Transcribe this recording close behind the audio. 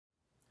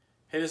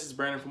Hey, this is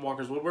Brandon from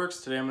Walker's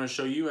Woodworks. Today I'm going to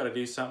show you how to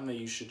do something that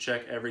you should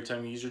check every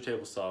time you use your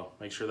table saw.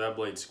 Make sure that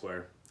blade's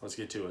square. Let's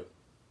get to it.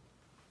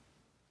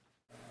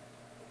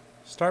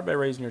 Start by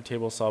raising your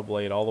table saw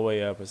blade all the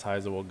way up as high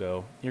as it will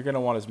go. You're going to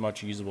want as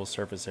much usable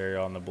surface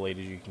area on the blade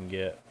as you can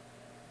get.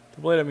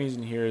 The blade I'm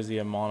using here is the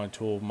Amana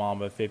Tool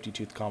Mamba 50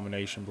 tooth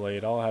combination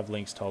blade. I'll have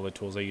links to all the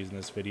tools I use in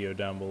this video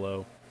down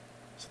below.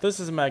 So this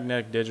is a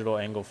magnetic digital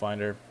angle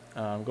finder.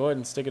 Go ahead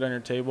and stick it on your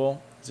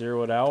table,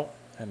 zero it out,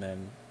 and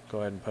then go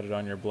ahead and put it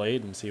on your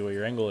blade and see what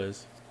your angle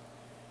is.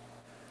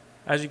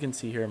 As you can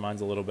see here, mine's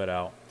a little bit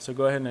out. So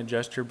go ahead and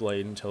adjust your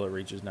blade until it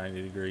reaches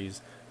 90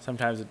 degrees.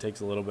 Sometimes it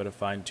takes a little bit of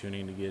fine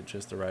tuning to get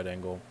just the right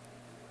angle.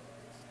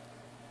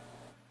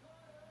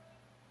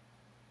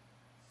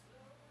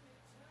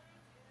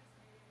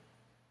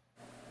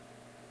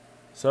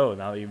 So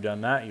now that you've done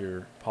that,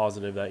 you're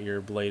positive that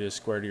your blade is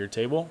square to your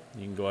table.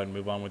 You can go ahead and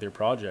move on with your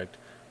project.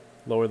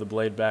 Lower the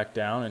blade back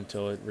down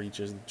until it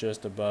reaches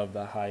just above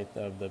the height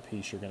of the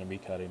piece you're going to be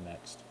cutting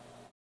next.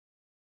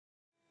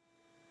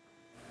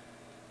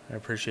 I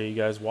appreciate you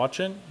guys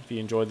watching. If you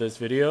enjoyed this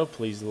video,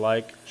 please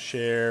like,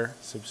 share,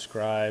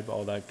 subscribe,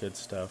 all that good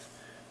stuff.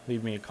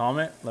 Leave me a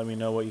comment. Let me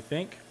know what you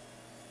think.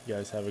 You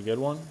guys have a good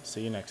one.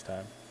 See you next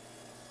time.